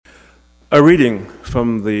A reading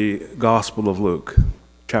from the Gospel of Luke,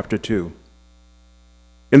 chapter 2.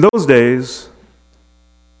 In those days,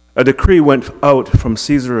 a decree went out from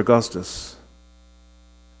Caesar Augustus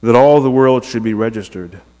that all the world should be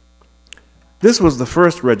registered. This was the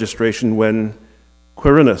first registration when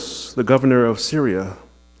Quirinius, the governor of Syria,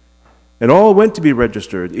 and all went to be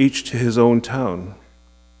registered, each to his own town.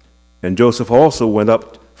 And Joseph also went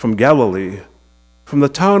up from Galilee, from the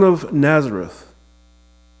town of Nazareth,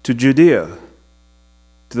 to Judea,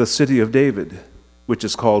 to the city of David, which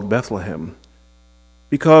is called Bethlehem,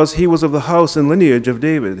 because he was of the house and lineage of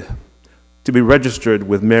David, to be registered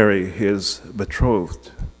with Mary, his betrothed,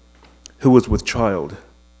 who was with child.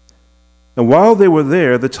 And while they were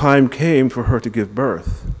there, the time came for her to give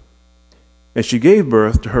birth. And she gave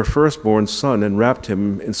birth to her firstborn son and wrapped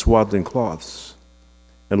him in swaddling cloths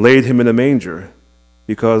and laid him in a manger,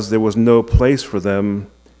 because there was no place for them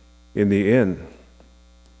in the inn.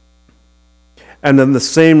 And in the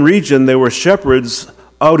same region there were shepherds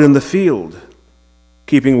out in the field,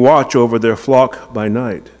 keeping watch over their flock by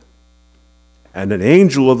night. And an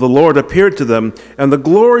angel of the Lord appeared to them, and the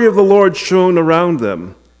glory of the Lord shone around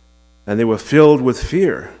them, and they were filled with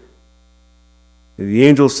fear. And the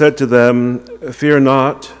angel said to them, "Fear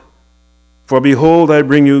not, for behold, I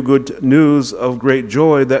bring you good news of great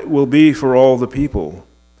joy that will be for all the people.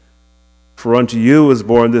 For unto you is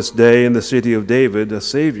born this day in the city of David a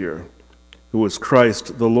Savior, who is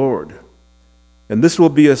Christ the Lord. And this will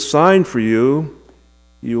be a sign for you.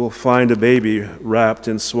 You will find a baby wrapped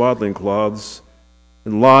in swaddling cloths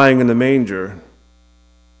and lying in a manger."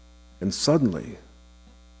 And suddenly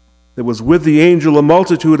there was with the angel a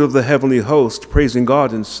multitude of the heavenly host, praising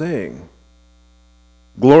God and saying,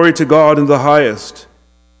 "Glory to God in the highest,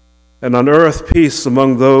 and on earth peace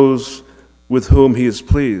among those with whom he is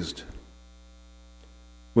pleased."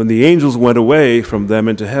 When the angels went away from them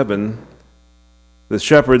into heaven, the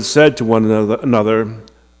shepherds said to one another,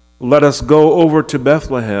 "Let us go over to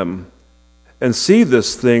Bethlehem and see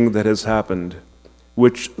this thing that has happened,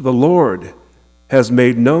 which the Lord has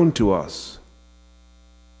made known to us."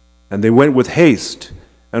 And they went with haste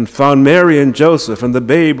and found Mary and Joseph and the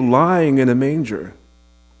babe lying in a manger.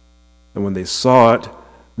 And when they saw it,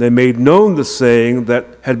 they made known the saying that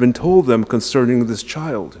had been told them concerning this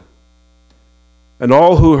child. And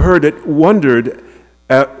all who heard it wondered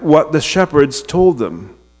at what the shepherds told them.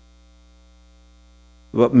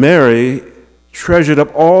 But Mary treasured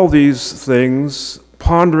up all these things,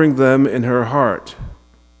 pondering them in her heart.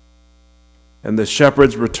 And the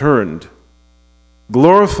shepherds returned,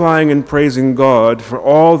 glorifying and praising God for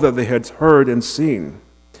all that they had heard and seen,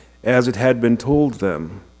 as it had been told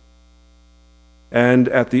them. And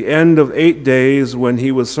at the end of 8 days, when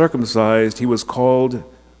he was circumcised, he was called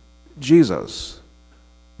Jesus,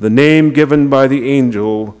 the name given by the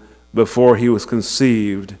angel before he was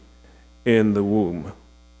conceived in the womb.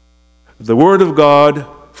 The word of God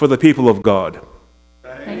for the people of God.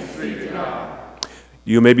 Thanks be to God.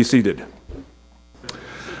 You may be seated.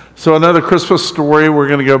 So another Christmas story. We're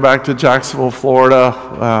going to go back to Jacksonville, Florida,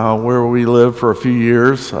 where we lived for a few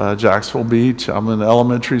years, Jacksonville Beach. I'm in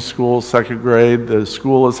elementary school, second grade. The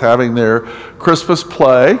school is having their Christmas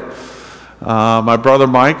play. My brother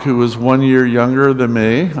Mike, who was 1 year younger than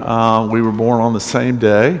me, we were born on the same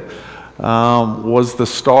day, was the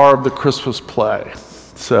star of the Christmas play.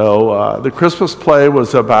 So the Christmas play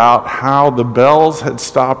was about how the bells had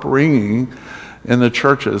stopped ringing in the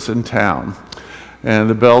churches in town. And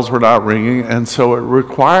the bells were not ringing, and so it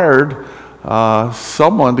required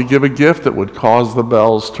someone to give a gift that would cause the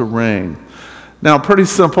bells to ring. Now, pretty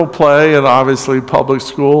simple play, and obviously public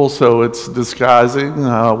school, so it's disguising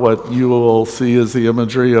what you will see as the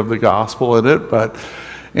imagery of the gospel in it. But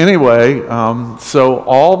anyway, so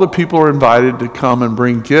all the people are invited to come and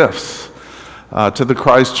bring gifts to the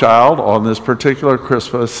Christ child on this particular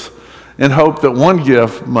Christmas, in hope that one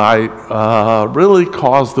gift might really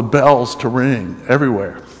cause the bells to ring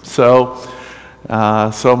everywhere. So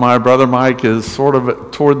my brother Mike is sort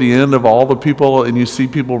of toward the end of all the people, and you see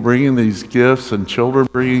people bringing these gifts and children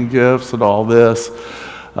bringing gifts and all this.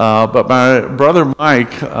 But my brother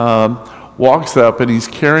Mike walks up and he's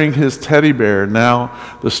carrying his teddy bear. Now,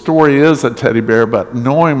 the story is a teddy bear, but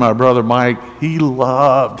knowing my brother Mike, he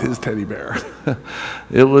loved his teddy bear.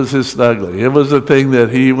 It was his snuggly. It was the thing that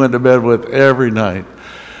he went to bed with every night.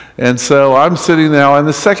 And so I'm sitting now in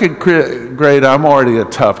the second grade. I'm already a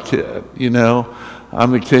tough kid, you know.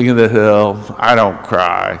 I'm the king of the hill. I don't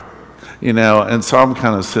cry, you know. And so I'm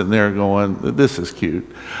kind of sitting there going, this is cute.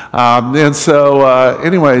 And so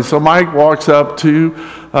anyway, so Mike walks up to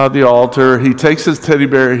the altar. He takes his teddy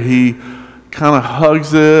bear. He kind of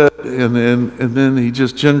hugs it, and then he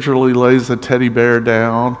just gingerly lays the teddy bear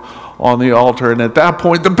down on the altar. And at that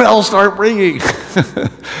point, the bells start ringing.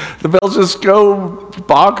 The bells just go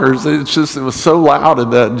bonkers. It was so loud in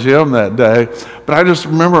that gym that day. But I just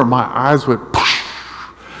remember my eyes went,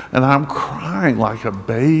 and I'm crying like a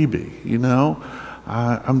baby, you know.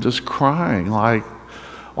 I'm just crying like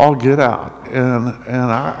all get out. And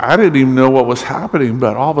I didn't even know what was happening,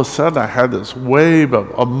 but all of a sudden I had this wave of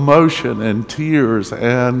emotion and tears.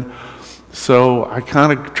 And so I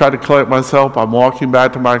kind of tried to collect myself. I'm walking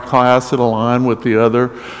back to my class in a line with the other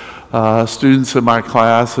students in my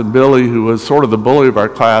class, and Billy, who was sort of the bully of our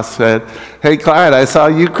class, said, "Hey, Clyde, I saw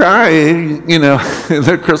you crying," you know, in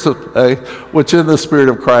the Christmas play, which in the Spirit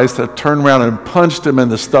of Christ, I turned around and punched him in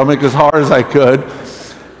the stomach as hard as I could.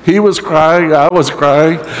 He was crying, I was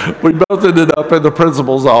crying. We both ended up in the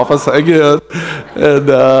principal's office again.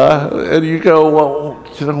 And you go, well,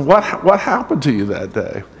 you know, what happened to you that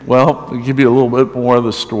day? Well, I'll give you a little bit more of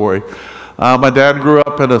the story. My dad grew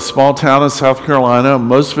up in a small town in South Carolina.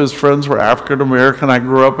 Most of his friends were African American. I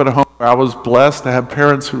grew up in a home where I was blessed to have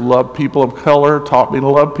parents who loved people of color, taught me to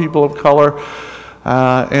love people of color.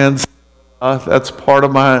 And that's part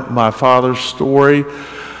of my father's story.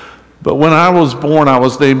 But when I was born, I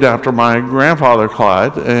was named after my grandfather,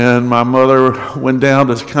 Clyde, and my mother went down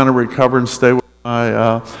to kind of recover and stay with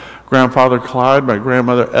my grandfather, Clyde, my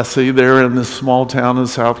grandmother, Essie, there in this small town in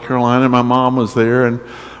South Carolina. My mom was there and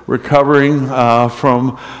recovering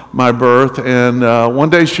from my birth. And one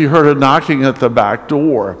day she heard a knocking at the back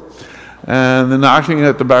door. And the knocking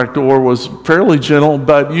at the back door was fairly gentle,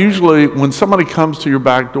 but usually when somebody comes to your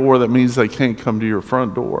back door, that means they can't come to your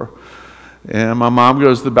front door. And my mom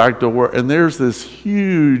goes to the back door, and there's this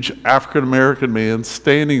huge African-American man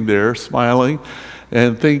standing there smiling,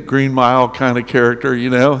 and think Green Mile kind of character, you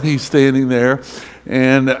know. He's standing there,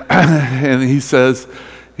 and he says,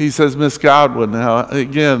 "Miss Godwin." Now,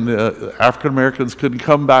 again, the African-Americans couldn't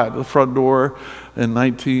come back to the front door in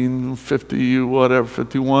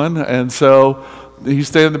 1951, and so he's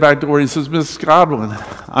standing at the back door, and he says, "Miss Godwin,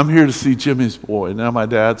 I'm here to see Jimmy's boy." Now, my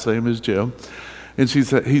dad's name is Jim. And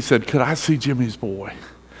he said, "Could I see Jimmy's boy?"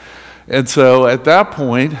 And so at that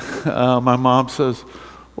point, my mom says,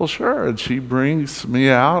 "Well, sure." And she brings me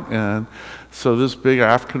out. And so this big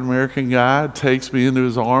African-American guy takes me into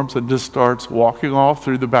his arms and just starts walking off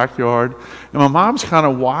through the backyard. And my mom's kind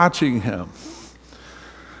of watching him.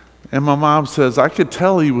 And my mom says, "I could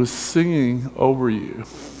tell he was singing over you.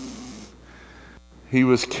 He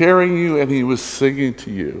was carrying you and he was singing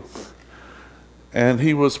to you. And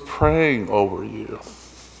he was praying over you."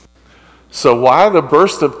 So why the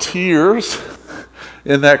burst of tears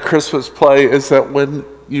in that Christmas play is that when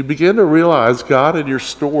you begin to realize God in your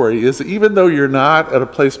story is, even though you're not at a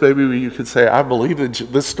place maybe where you can say, "I believe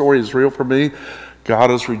that this story is real for me,"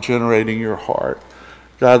 God is regenerating your heart.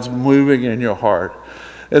 God's moving in your heart.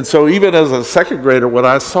 And so even as a second grader, when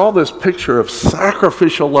I saw this picture of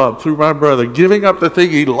sacrificial love through my brother, giving up the thing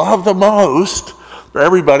he loved the most, for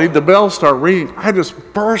everybody, the bells start ringing. I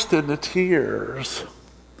just burst into tears.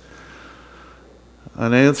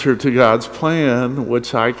 An answer to God's plan,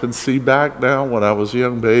 which I can see back now when I was a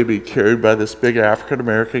young baby, carried by this big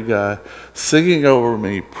African-American guy, singing over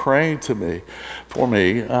me, praying to me, for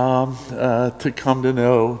me, to come to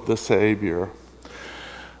know the Savior.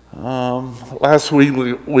 Last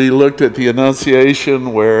week we looked at the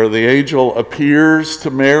Annunciation, where the angel appears to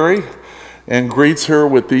Mary and greets her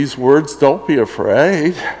with these words, "Don't be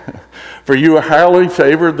afraid, for you are highly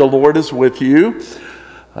favored, the Lord is with you."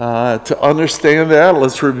 To understand that,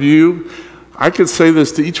 let's review. I could say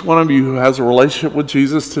this to each one of you who has a relationship with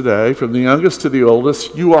Jesus today, from the youngest to the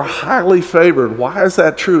oldest: you are highly favored. Why is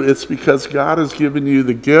that true? It's because God has given you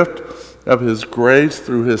the gift of His grace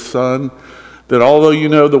through His Son, that although you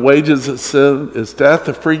know the wages of sin is death,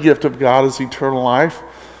 the free gift of God is eternal life.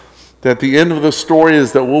 That the end of the story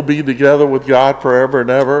is that we'll be together with God forever and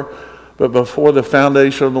ever. But before the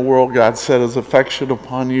foundation of the world, God set His affection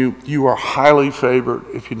upon you. You are highly favored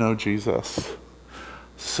if you know Jesus.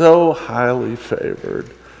 So highly favored.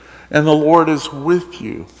 And the Lord is with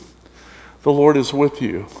you. The Lord is with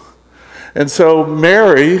you. And so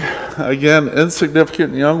Mary, again,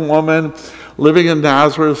 insignificant young woman, living in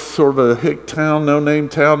Nazareth, sort of a hick town, no-name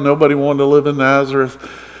town. Nobody wanted to live in Nazareth.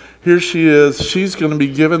 Here she is. She's going to be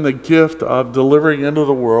given the gift of delivering into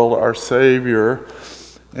the world our Savior.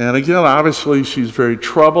 And again, obviously, she's very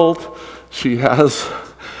troubled. She has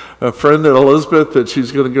a friend at Elizabeth that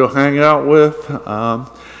she's going to go hang out with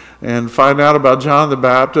and find out about John the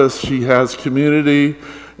Baptist. She has community.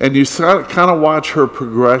 And you kind of watch her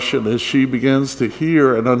progression as she begins to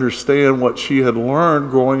hear and understand what she had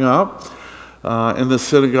learned growing up. in the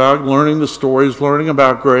synagogue, learning the stories, learning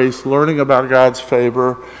about grace, learning about God's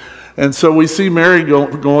favor. And so we see Mary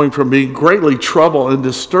going from being greatly troubled and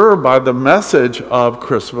disturbed by the message of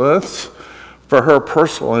Christmas for her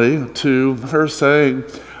personally to her saying,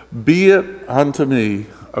 "Be it unto me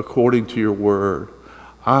according to your word.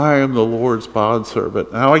 I am the Lord's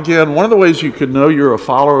bondservant." Now again, one of the ways you can know you're a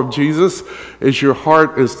follower of Jesus is your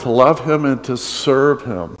heart is to love him and to serve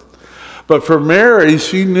him. But for Mary,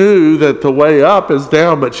 she knew that the way up is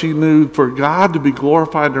down, but she knew for God to be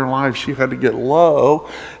glorified in her life, she had to get low.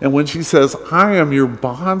 And when she says, "I am your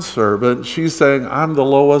bondservant," she's saying, I'm the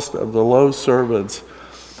lowest of the low servants,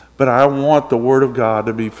 but I want the word of God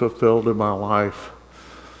to be fulfilled in my life.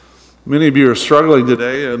 Many of you are struggling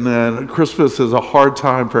today, and then Christmas is a hard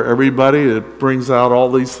time for everybody. It brings out all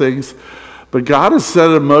these things. But God has set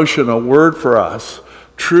in motion a word for us,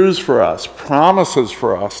 truths for us, promises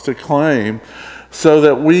for us to claim so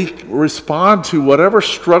that we respond to whatever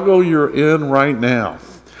struggle you're in right now.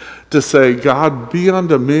 To say, "God, be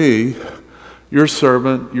unto me your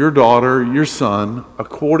servant, your daughter, your son,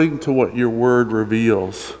 according to what your word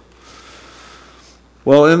reveals."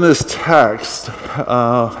 Well, in this text,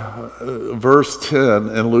 verse 10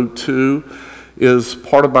 in Luke 2 is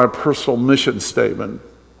part of my personal mission statement.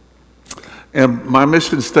 And my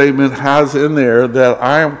mission statement has in there that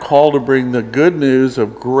I am called to bring the good news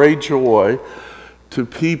of great joy to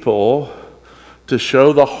people, to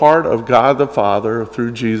show the heart of God the Father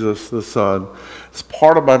through Jesus the Son. It's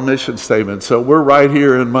part of my mission statement. So we're right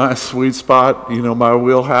here in my sweet spot, my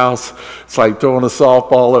wheelhouse. It's like throwing a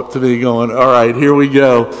softball up to me going, all right, here we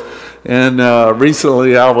go. And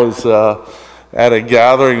recently I was at a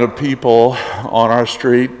gathering of people on our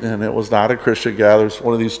street, and it was not a Christian gathering. It's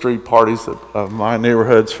one of these street parties that my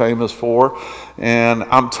neighborhood's famous for. And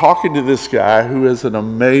I'm talking to this guy who is an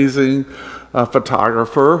amazing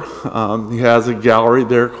photographer. He has a gallery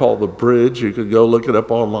there called The Bridge. You can go look it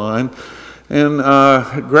up online. And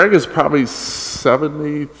Greg is probably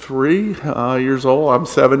 73 years old. I'm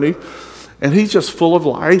 70. And he's just full of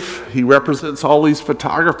life. He represents all these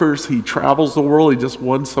photographers. He travels the world. He just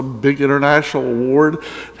won some big international award.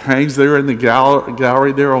 Hangs there in the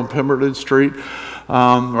gallery there on Pemberton Street,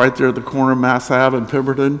 right there at the corner of Mass Ave and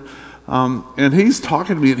Pemberton. And he's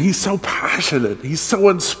talking to me, and he's so passionate. He's so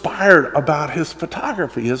inspired about his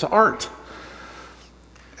photography, his art.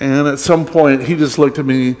 And at some point, he just looked at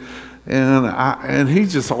me, and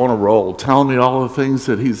he's just on a roll, telling me all the things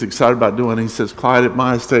that he's excited about doing. He says, "Clyde, at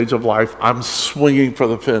my stage of life, I'm swinging for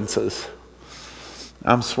the fences.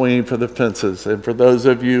 I'm swinging for the fences." And for those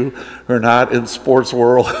of you who are not in sports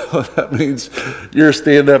world, that means you're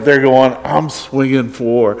standing up there going, "I'm swinging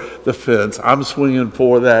for the fence. I'm swinging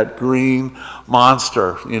for that green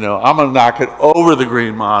monster. I'm going to knock it over the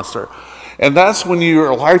green monster." And that's when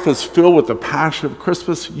your life is filled with the passion of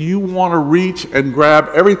Christmas. You want to reach and grab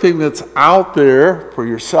everything that's out there for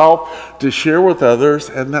yourself to share with others.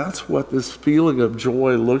 And that's what this feeling of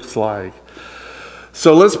joy looks like.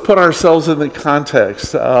 So let's put ourselves in the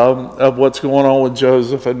context of what's going on with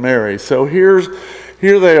Joseph and Mary. So here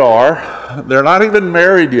they are. They're not even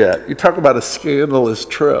married yet. You talk about a scandalous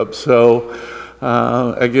trip. So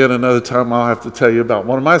again, another time I'll have to tell you about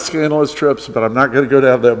one of my scandalous trips, but I'm not going to go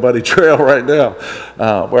down that muddy trail right now,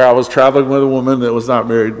 where I was traveling with a woman that was not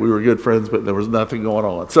married. We were good friends, but there was nothing going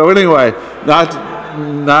on. So anyway,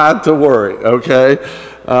 not to worry, okay?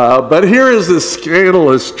 But here is this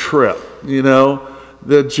scandalous trip,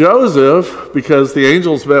 that Joseph, because the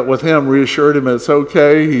angels met with him, reassured him it's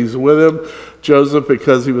okay, he's with him. Joseph,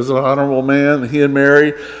 because he was an honorable man, he and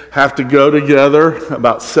Mary have to go together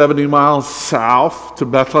about 70 miles south to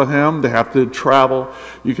Bethlehem. They have to travel,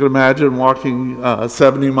 you can imagine, walking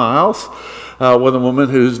 70 miles with a woman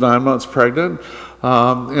who's 9 months pregnant.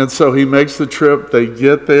 And so he makes the trip. They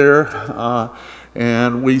get there,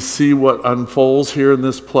 and we see what unfolds here in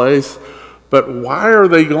this place. But why are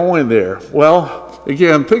they going there? Well,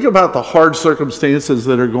 again, think about the hard circumstances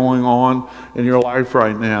that are going on in your life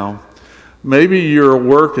right now. Maybe your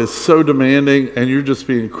work is so demanding and you're just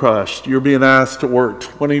being crushed. You're being asked to work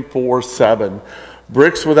 24/7,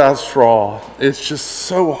 bricks without straw. It's just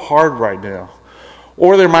so hard right now.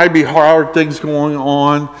 Or there might be hard things going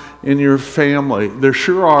on in your family. There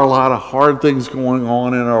sure are a lot of hard things going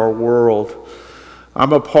on in our world.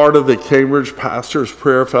 I'm a part of the Cambridge Pastors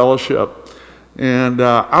Prayer Fellowship. And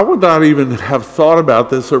I would not even have thought about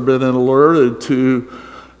this or been alerted to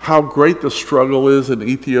how great the struggle is in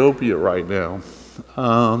Ethiopia right now.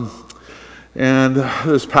 And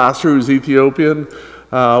this pastor who's Ethiopian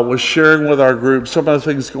was sharing with our group some of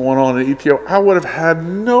the things going on in Ethiopia. I would have had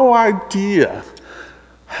no idea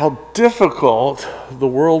how difficult the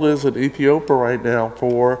world is in Ethiopia right now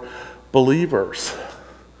for believers.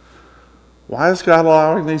 Why is God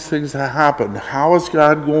allowing these things to happen? How is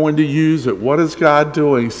God going to use it? What is God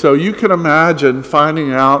doing? So you can imagine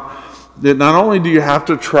finding out that not only do you have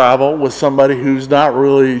to travel with somebody who's not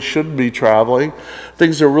really shouldn't be traveling,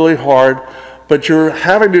 things are really hard, but you're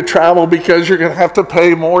having to travel because you're going to have to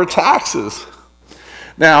pay more taxes.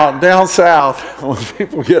 Now, down south, when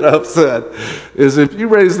people get upset, is if you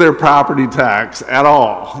raise their property tax at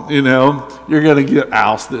all, you're going to get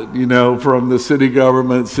ousted, from the city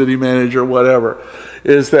government, city manager, whatever.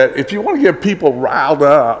 Is that if you want to get people riled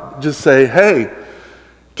up, just say, hey,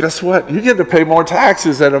 guess what? You get to pay more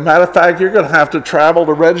taxes. And a matter of fact, you're going to have to travel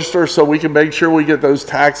to register so we can make sure we get those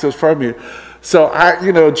taxes from you. So,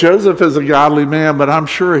 Joseph is a godly man, but I'm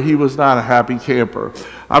sure he was not a happy camper.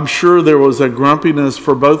 I'm sure there was a grumpiness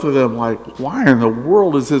for both of them, like, why in the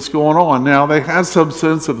world is this going on? Now, they had some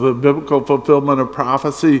sense of the biblical fulfillment of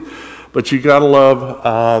prophecy, but you got to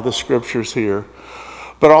love the scriptures here.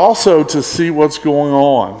 But also to see what's going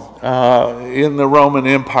on in the Roman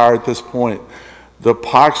Empire at this point. The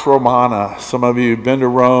Pax Romana, some of you have been to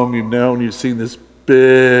Rome, you've seen this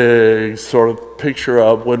big sort of picture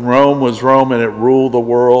of when Rome was Rome and it ruled the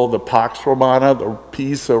world, the Pax Romana, the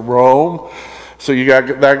peace of Rome. So you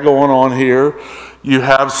got that going on here. You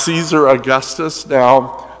have Caesar Augustus.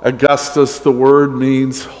 Now, Augustus, the word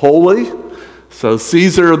means holy. So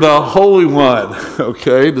Caesar, the Holy One.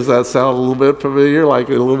 Okay, does that sound a little bit familiar, like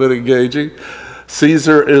a little bit engaging?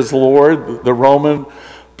 Caesar is Lord. The Roman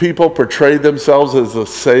people portrayed themselves as the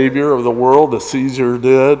savior of the world, the Caesar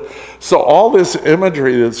did. So all this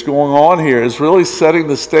imagery that's going on here is really setting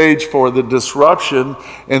the stage for the disruption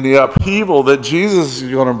and the upheaval that Jesus is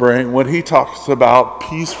going to bring when he talks about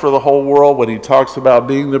peace for the whole world, when he talks about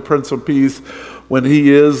being the Prince of Peace, when he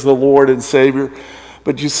is the Lord and Savior.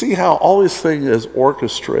 But you see how all this thing is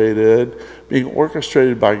orchestrated, being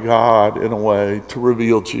orchestrated by God in a way to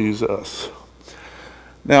reveal Jesus.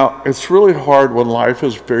 Now, it's really hard when life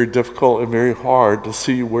is very difficult and very hard to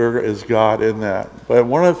see where is God in that. But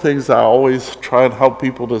one of the things I always try and help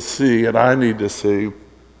people to see, and I need to see,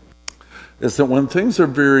 is that when things are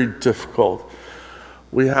very difficult,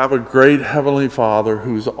 we have a great Heavenly Father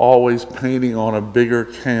who's always painting on a bigger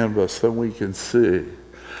canvas than we can see.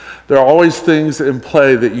 There are always things in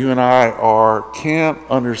play that you and I can't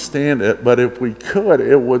understand it, but if we could,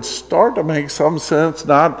 it would start to make some sense,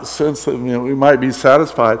 not sense that we might be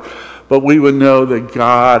satisfied, but we would know that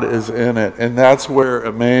God is in it. And that's where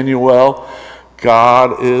Emmanuel,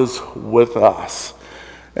 God is with us.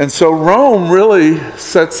 And so Rome really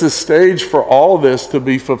sets the stage for all of this to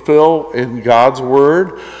be fulfilled in God's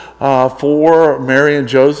word. For Mary and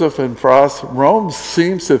Joseph and for us, Rome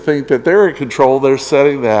seems to think that they're in control. They're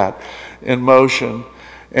setting that in motion.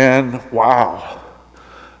 And wow,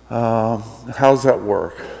 how's that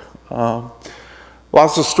work?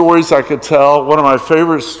 Lots of stories I could tell. One of my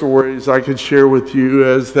favorite stories I could share with you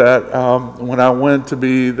is that when I went to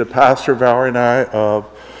be the pastor, Valerie and I, of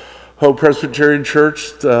Hope Presbyterian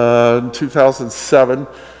Church in 2007,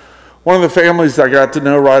 one of the families I got to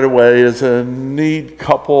know right away is a neat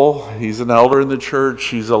couple. He's an elder in the church.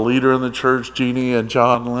 He's a leader in the church, Jeannie and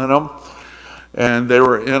John Lenham. And they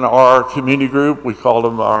were in our community group. We called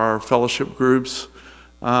them our fellowship groups.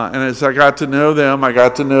 And as I got to know them, I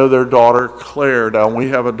got to know their daughter, Claire. Now, we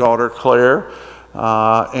have a daughter, Claire,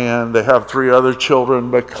 and they have 3 other children.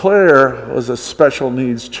 But Claire was a special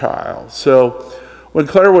needs child. So when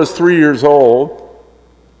Claire was 3 years old,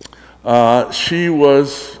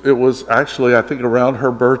 it was actually, I think, around her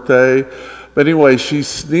birthday. But anyway, she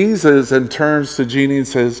sneezes and turns to Jeannie and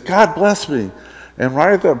says, "God bless me." And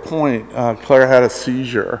right at that point, Claire had a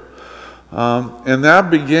seizure. And that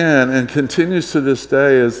began and continues to this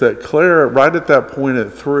day is that Claire, right at that point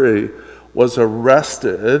at 3, was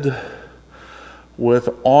arrested with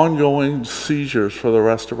ongoing seizures for the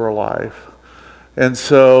rest of her life. And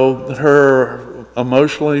so her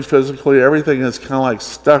emotionally, physically, everything is kind of like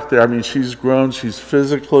stuck there. I mean, she's grown. She's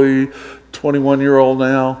physically 21-year-old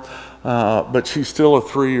now, but she's still a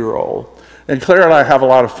 3-year-old. And Claire and I have a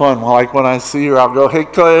lot of fun. Like when I see her, I'll go, "Hey,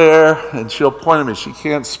 Claire," and she'll point at me. She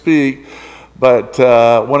can't speak, but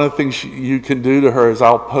one of the things you can do to her is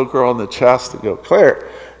I'll poke her on the chest and go, "Claire,"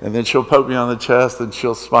 and then she'll poke me on the chest and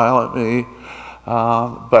she'll smile at me.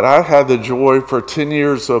 But I've had the joy for 10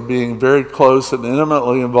 years of being very close and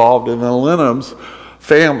intimately involved in the Lenham's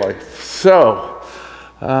family. So,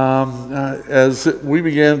 as we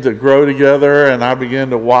began to grow together and I began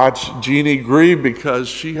to watch Jeannie grieve because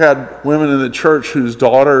she had women in the church whose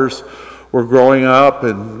daughters were growing up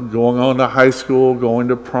and going on to high school, going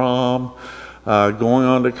to prom, going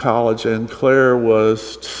on to college, and Claire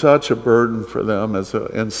was such a burden for them,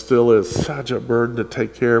 and still is such a burden to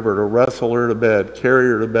take care of her, to wrestle her to bed, carry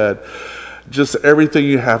her to bed, just everything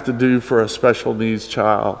you have to do for a special needs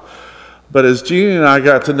child. But as Jeannie and I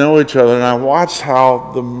got to know each other, and I watched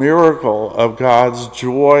how the miracle of God's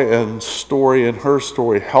joy and story and her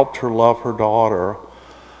story helped her love her daughter.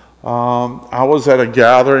 I was at a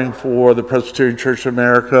gathering for the Presbyterian Church of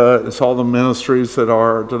America. It's all the ministries that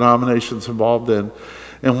our denomination's involved in.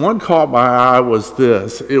 And one caught my eye was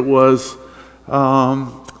this. It was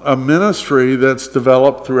a ministry that's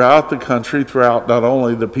developed throughout the country, throughout not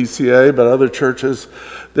only the PCA, but other churches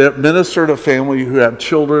that minister to families who have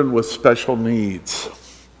children with special needs.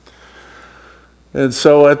 And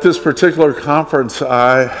so at this particular conference,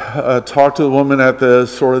 I talked to the woman at the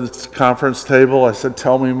sort of this conference table. I said,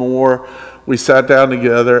 tell me more. We sat down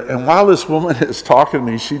together. And while this woman is talking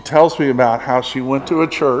to me, she tells me about how she went to a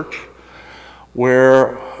church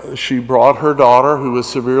where she brought her daughter, who was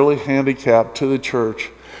severely handicapped, to the church.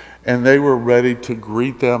 And they were ready to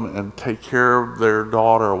greet them and take care of their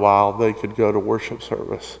daughter while they could go to worship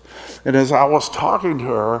service. And as I was talking to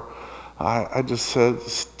her, I just said,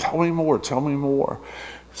 tell me more, tell me more.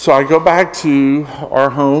 So I go back to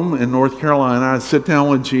our home in North Carolina. I sit down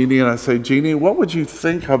with Jeannie and I say, Jeannie, what would you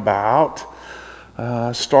think about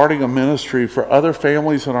starting a ministry for other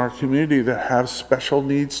families in our community that have special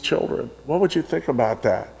needs children? What would you think about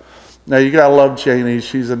that? Now, you got to love Jeannie.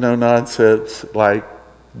 She's a no-nonsense, like,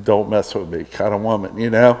 don't mess with me kind of woman, you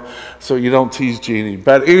know? So you don't tease Jeannie.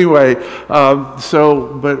 But anyway,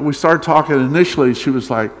 but we started talking. Initially, she was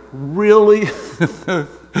like, really?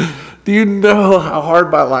 Do you know how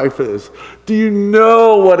hard my life is? Do you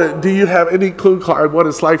know do you have any clue, Clyde, what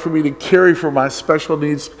it's like for me to carry for my special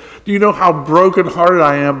needs? Do you know how brokenhearted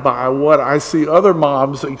I am by what I see other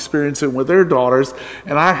moms experiencing with their daughters?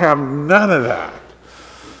 And I have none of that.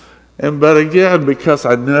 But again, because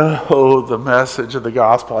I know the message of the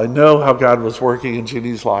gospel, I know how God was working in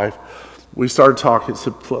Jeannie's life, we started talking.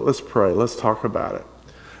 So let's pray. Let's talk about it.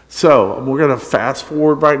 So we're going to fast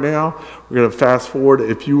forward right now. We're going to fast forward.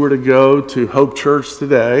 If you were to go to Hope Church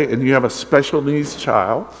today and you have a special needs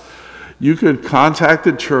child, you could contact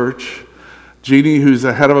the church. Jeannie, who's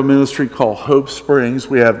the head of a ministry called Hope Springs,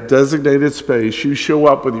 we have designated space. You show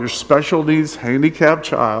up with your special needs handicapped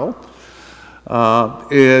child.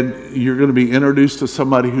 And you're going to be introduced to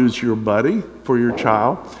somebody who's your buddy for your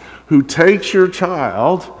child, who takes your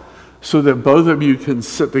child so that both of you can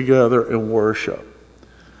sit together and worship.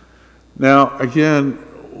 Now, again,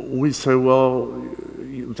 we say, well,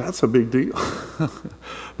 that's a big deal.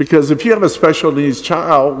 Because if you have a special needs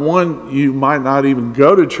child, one, you might not even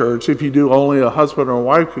go to church. If you do, only a husband or a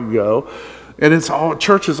wife can go. And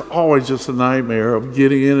church is always just a nightmare of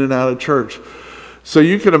getting in and out of church. So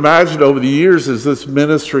you can imagine over the years as this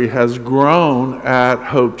ministry has grown at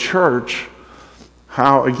Hope Church,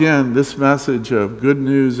 how, again, this message of good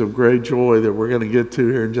news of great joy that we're going to get to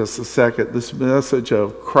here in just a second, this message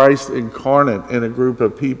of Christ incarnate in a group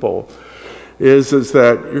of people is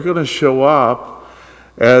that you're going to show up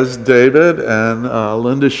as David and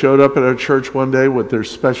Linda showed up at our church one day with their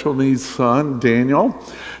special needs son, Daniel.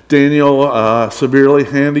 Daniel, severely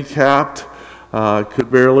handicapped, could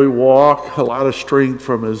barely walk, a lot of strength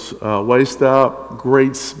from his waist up,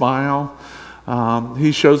 great smile.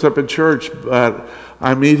 He shows up at church, but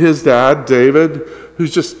I meet his dad, David,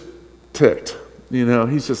 who's just ticked. You know,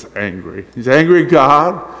 he's just angry. He's angry at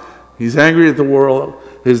God. He's angry at the world.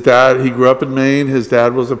 His dad, he grew up in Maine. His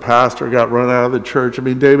dad was a pastor, got run out of the church. I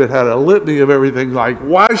mean, David had a litany of everything like,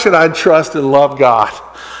 why should I trust and love God?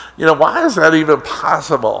 You know, why is that even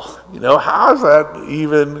possible? You know, how is that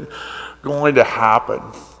even going to happen?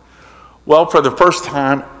 Well, for the first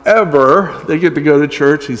time ever, they get to go to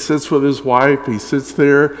church. He sits with his wife. He sits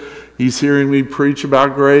there. He's hearing me preach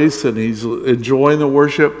about grace, and he's enjoying the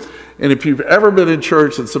worship. And if you've ever been in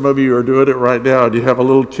church, and some of you are doing it right now, and you have a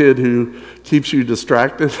little kid who keeps you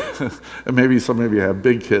distracted, and maybe some of you have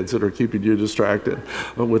big kids that are keeping you distracted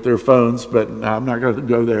with their phones, but I'm not going to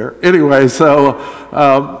go there. Anyway, so,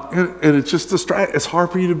 and it's just it's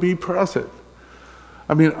hard for you to be present.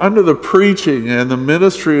 I mean, under the preaching and the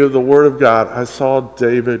ministry of the Word of God, I saw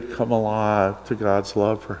David come alive to God's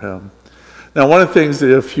love for him. Now, one of the things,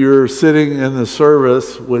 if you're sitting in the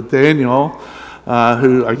service with Daniel,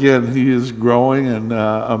 who, again, he is growing and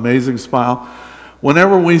amazing smile,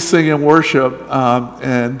 whenever we sing in worship,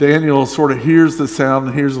 and Daniel sort of hears the sound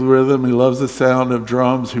and hears the rhythm, he loves the sound of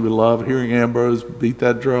drums, he would love hearing Ambrose beat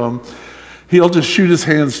that drum, he'll just shoot his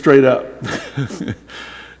hands straight up.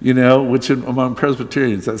 You know, which among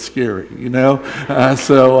Presbyterians, that's scary, you know.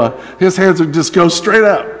 So his hands would just go straight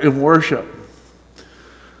up in worship.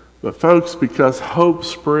 But folks, because Hope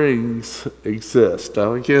Springs exists.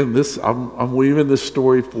 Now again, I'm weaving this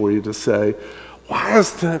story for you to say, why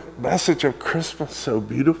is the message of Christmas so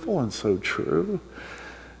beautiful and so true?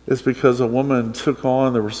 It's because a woman took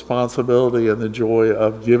on the responsibility and the joy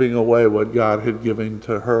of giving away what God had given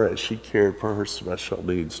to her as she cared for her special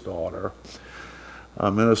needs daughter.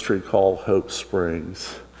 A ministry called Hope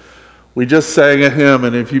Springs. We just sang a hymn,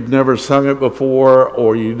 and if you've never sung it before,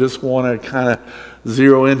 or you just want to kind of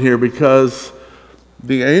zero in here, because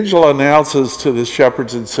the angel announces to the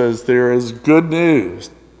shepherds and says, there is good news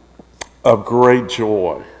of great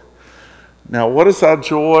joy. Now, what does that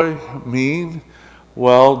joy mean?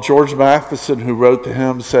 Well, George Matheson, who wrote the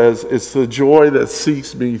hymn, says, it's the joy that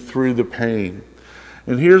seeks me through the pain.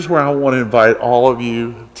 And here's where I want to invite all of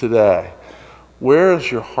you today. Where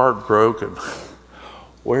is your heart broken?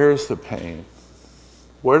 Where is the pain?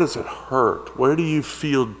 Where does it hurt? Where do you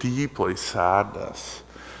feel deeply sadness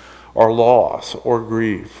or loss or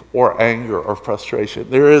grief or anger or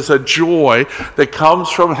frustration? There is a joy that comes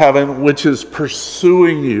from heaven which is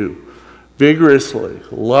pursuing you vigorously,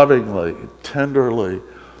 lovingly, tenderly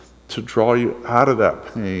to draw you out of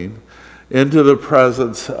that pain into the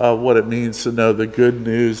presence of what it means to know the good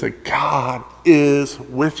news that God is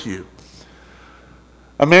with you.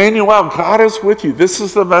 Emmanuel, God is with you. This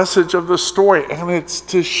is the message of the story, and it's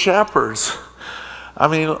to shepherds. I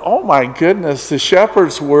mean, oh my goodness, the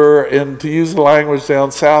shepherds were, and to use the language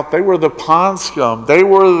down south, they were the pond scum. They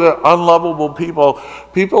were the unlovable people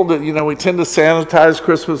that, we tend to sanitize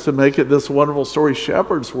Christmas and make it this wonderful story.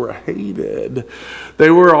 Shepherds were hated. They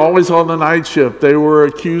were always on the night shift. They were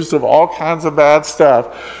accused of all kinds of bad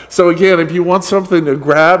stuff. So again, if you want something to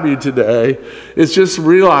grab you today, it's just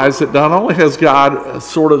realize that not only has God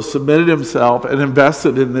sort of submitted himself and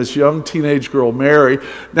invested in this young teenage girl, Mary,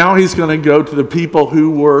 now he's going to go to the people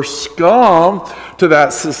who were scum to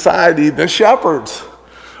that society, the shepherds.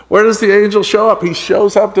 Where does the angel show up? He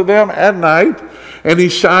shows up to them at night, and he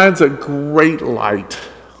shines a great light.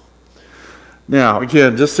 Now,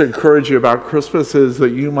 again, just to encourage you about Christmas is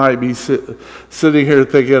that you might be sitting here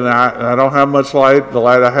thinking, I don't have much light. The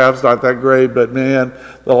light I have is not that great, but man,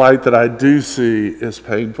 the light that I do see is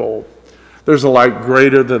painful. There's a light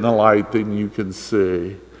greater than the light that you can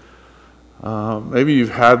see. Maybe you've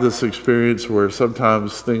had this experience where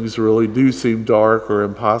sometimes things really do seem dark or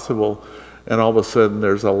impossible, and all of a sudden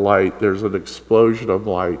there's a light, there's an explosion of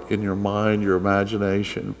light in your mind, your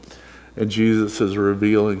imagination. And Jesus is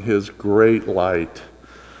revealing his great light.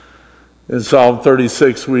 In Psalm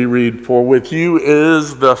 36 we read, for with you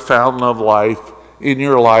is the fountain of life. In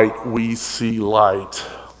your light we see light.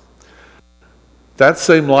 That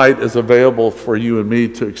same light is available for you and me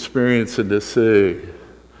to experience and to see.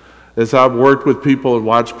 As I've worked with people and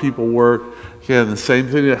watched people work, again, the same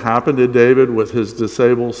thing that happened to David with his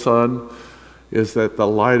disabled son is that the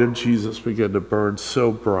light of Jesus began to burn so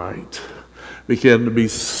bright, began to be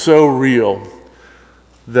so real,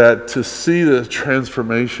 that to see the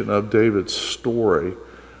transformation of David's story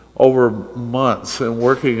over months and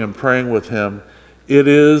working and praying with him, it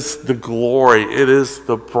is the glory, it is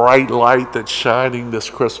the bright light that's shining this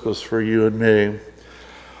Christmas for you and me.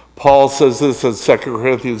 Paul says this in 2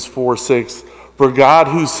 Corinthians 4:6, for God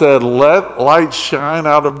who said, let light shine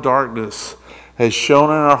out of darkness, has shone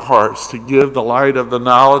in our hearts to give the light of the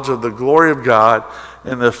knowledge of the glory of God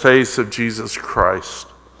in the face of Jesus Christ.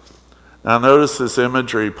 Now notice this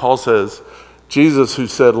imagery. Paul says, Jesus who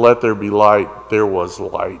said, let there be light, there was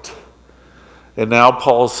light. And now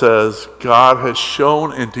Paul says, God has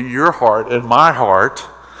shone into your heart and my heart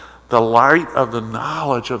the light of the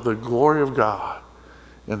knowledge of the glory of God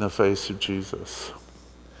in the face of Jesus.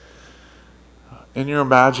 In your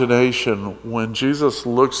imagination, when Jesus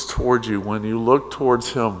looks towards you, when you look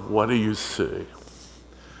towards him, what do you see?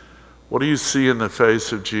 What do you see in the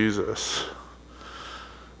face of Jesus?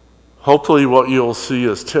 Hopefully what you'll see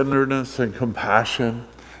is tenderness and compassion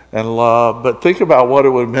and love. But think about what it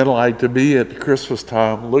would have been like to be at Christmas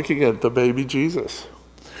time looking at the baby Jesus.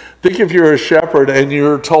 Think if you're a shepherd and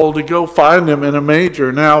you're told to go find him in a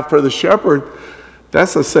manger. Now for the shepherd,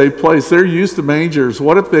 that's a safe place. They're used to mangers.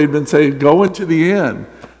 What if they'd been saying, go into the inn?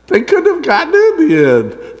 They couldn't have gotten in the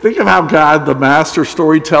inn. Think of how God, the master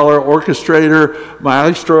storyteller, orchestrator,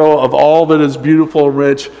 maestro of all that is beautiful and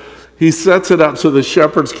rich, he sets it up so the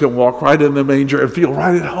shepherds can walk right in the manger and feel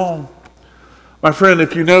right at home. My friend,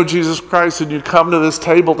 if you know Jesus Christ and you come to this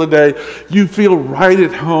table today, you feel right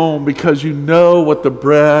at home because you know what the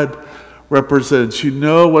bread represents. You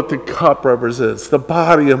know what the cup represents, the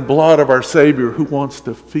body and blood of our Savior who wants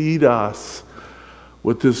to feed us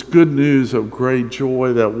with this good news of great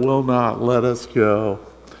joy that will not let us go.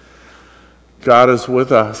 God is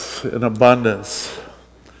with us in abundance.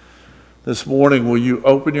 This morning, will you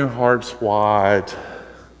open your hearts wide?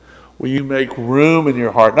 Will you make room in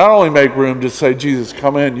your heart? Not only make room, just say, Jesus,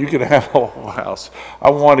 come in. You can have the whole house.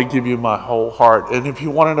 I want to give you my whole heart. And if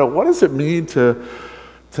you want to know, what does it mean to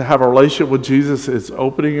have a relationship with Jesus? It's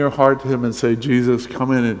opening your heart to him and say, Jesus,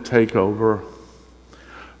 come in and take over.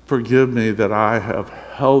 Forgive me that I have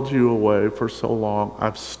held you away for so long.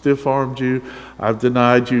 I've stiff-armed you. I've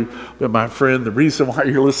denied you. But my friend, the reason why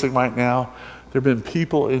you're listening right now, there have been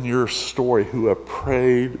people in your story who have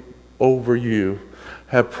prayed over you,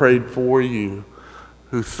 have prayed for you,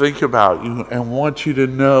 who think about you and want you to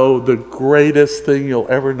know the greatest thing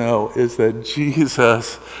you'll ever know is that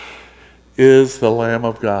Jesus is the Lamb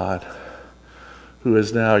of God who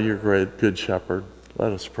is now your great good shepherd.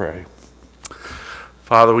 Let us pray.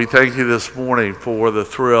 Father, we thank you this morning for the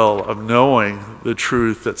thrill of knowing the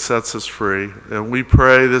truth that sets us free. And we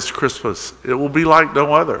pray this Christmas, it will be like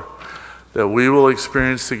no other, that we will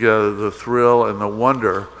experience together the thrill and the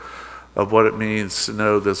wonder of what it means to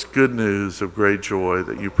know this good news of great joy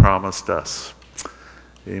that you promised us.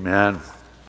 Amen.